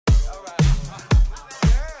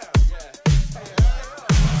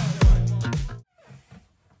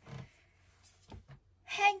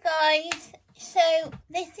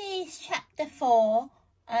is chapter 4,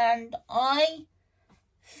 and I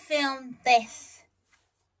filmed this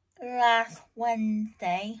last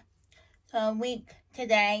Wednesday, so a week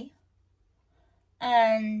today,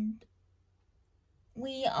 and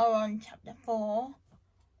we are on chapter 4.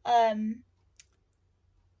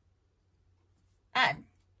 At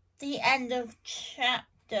the end of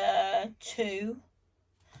chapter 2,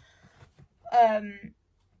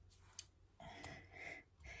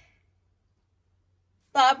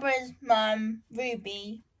 Barbara's mum,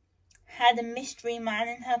 Ruby, had a mystery man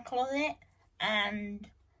in her closet, and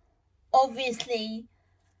obviously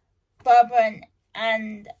Barbara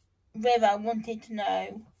and River want to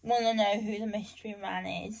know who the mystery man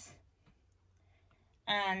is.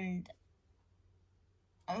 And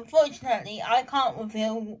unfortunately, I can't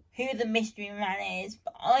reveal who the mystery man is,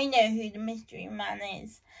 but I know who the mystery man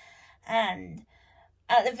is. And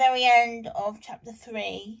at the very end of chapter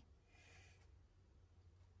 2,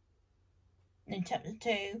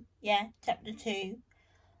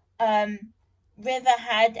 River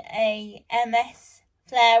had a MS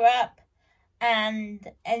flare-up and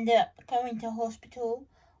ended up going to hospital,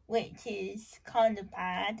 which is kind of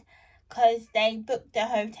bad, because they booked a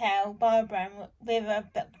hotel. Barbara and River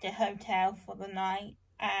booked a hotel for the night,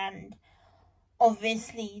 and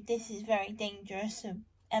obviously this is very dangerous. A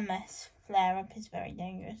MS flare-up is very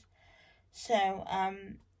dangerous. So,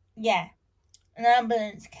 yeah, an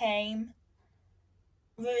ambulance came.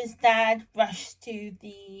 River's dad rushed to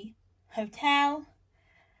the hotel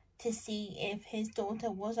to see if his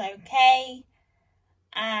daughter was okay,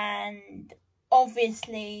 and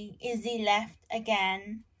obviously Izzy left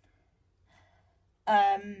again.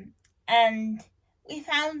 And we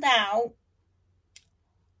found out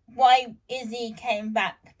why Izzy came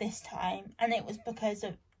back this time, and it was because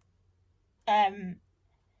of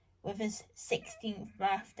River's 16th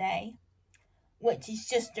birthday, which is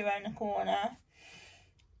just around the corner.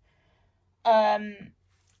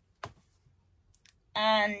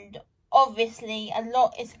 And obviously a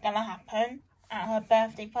lot is gonna happen at her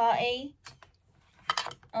birthday party.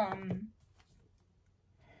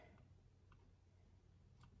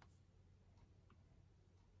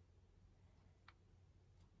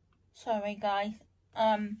 Sorry guys.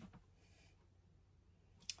 I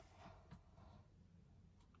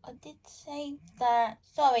did say that.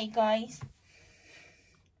 Sorry guys.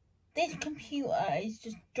 This computer is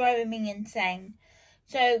just driving me insane.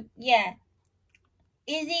 So yeah,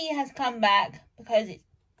 Izzy has come back because it's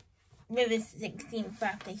River's 16th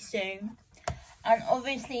birthday soon, and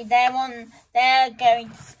obviously they're going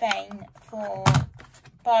to Spain for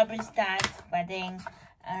Barbara's dad's wedding,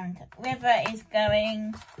 and River is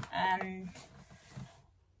going, and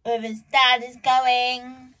River's dad is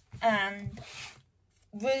going, and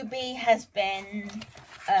Ruby has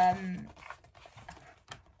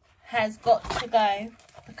got to go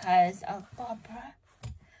because of Barbara.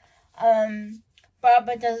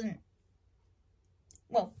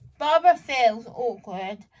 Barbara feels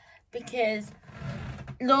awkward because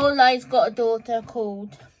Lorelai's got a daughter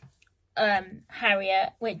called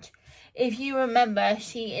Harriet, which, if you remember,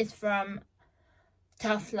 she is from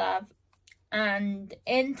Tough Love, and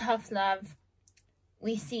in Tough Love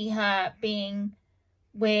we see her being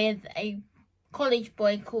with a college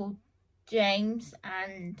boy called James,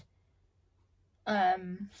 and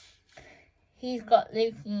he's got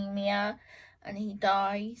leukemia and he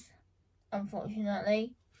dies,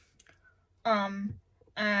 unfortunately.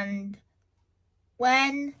 And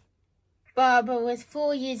when Barbara was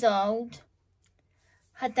 4 years old,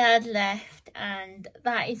 her dad left, and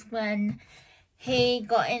that is when he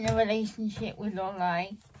got in a relationship with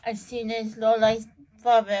Lorelai. As soon as Lorelai's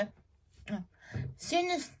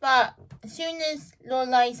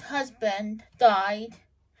husband died,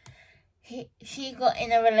 she got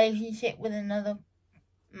in a relationship with another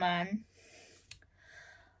man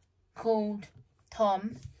called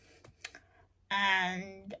Tom,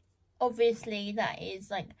 and obviously that is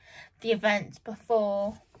like the events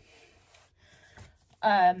before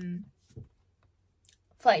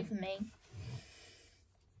Fight For Me.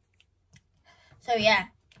 So yeah,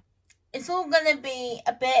 it's all gonna be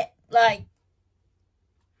a bit like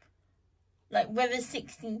River's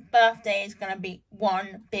 16th birthday is gonna be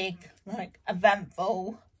one big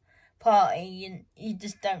eventful party, and you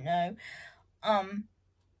just don't know.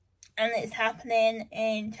 And it's happening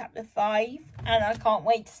in chapter 5, and I can't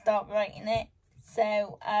wait to start writing it.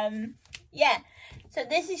 So yeah, so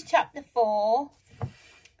this is chapter 4.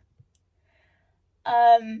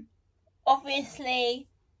 Obviously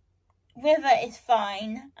River is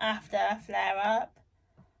fine after a flare-up.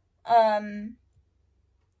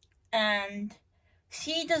 And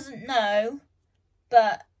she doesn't know,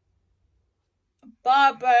 but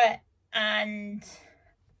Barbara and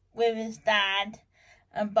River's dad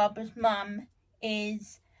and Barbara's mum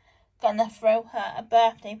is gonna throw her a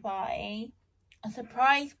birthday party, a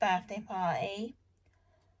surprise birthday party,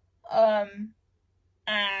 and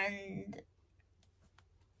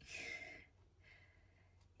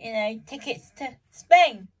you know, tickets to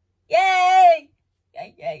Spain. Yay!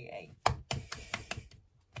 Yay, yay, yay.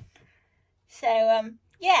 So,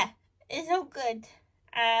 yeah, it's all good.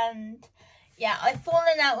 And, yeah, I've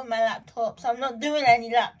fallen out with my laptop, so I'm not doing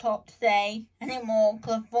any laptop today anymore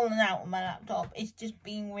because I've fallen out with my laptop. It's just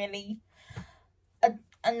been really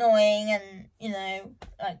annoying and, you know,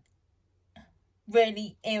 like,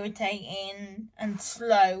 really irritating and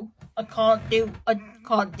slow. I can't deal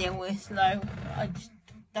with slow.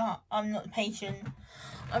 I'm not patient.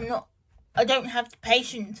 I don't have the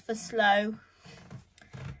patience for slow.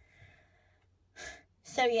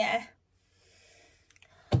 So yeah.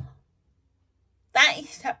 That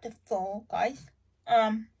is chapter 4, guys.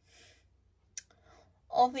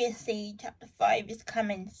 Obviously chapter 5 is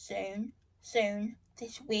coming soon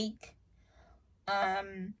this week.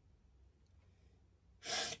 And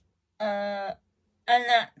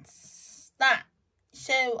that's that.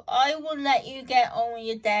 So I will let you get on with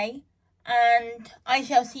your day, and I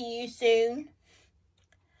shall see you soon.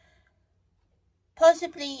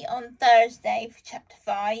 Possibly on Thursday for chapter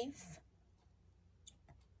 5.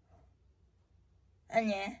 And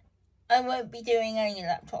yeah, I won't be doing any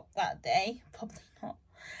laptop that day. Probably not,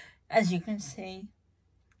 as you can see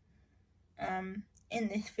in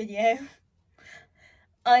this video.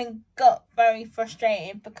 I got very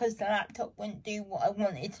frustrated because the laptop wouldn't do what I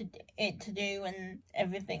wanted it to do and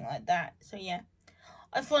everything like that. So yeah,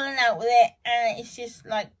 I've fallen out with it and it's just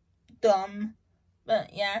like dumb.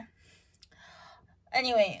 But yeah.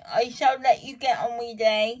 Anyway, I shall let you get on with your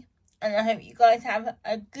day, and I hope you guys have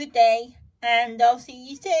a good day, and I'll see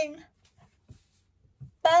you soon.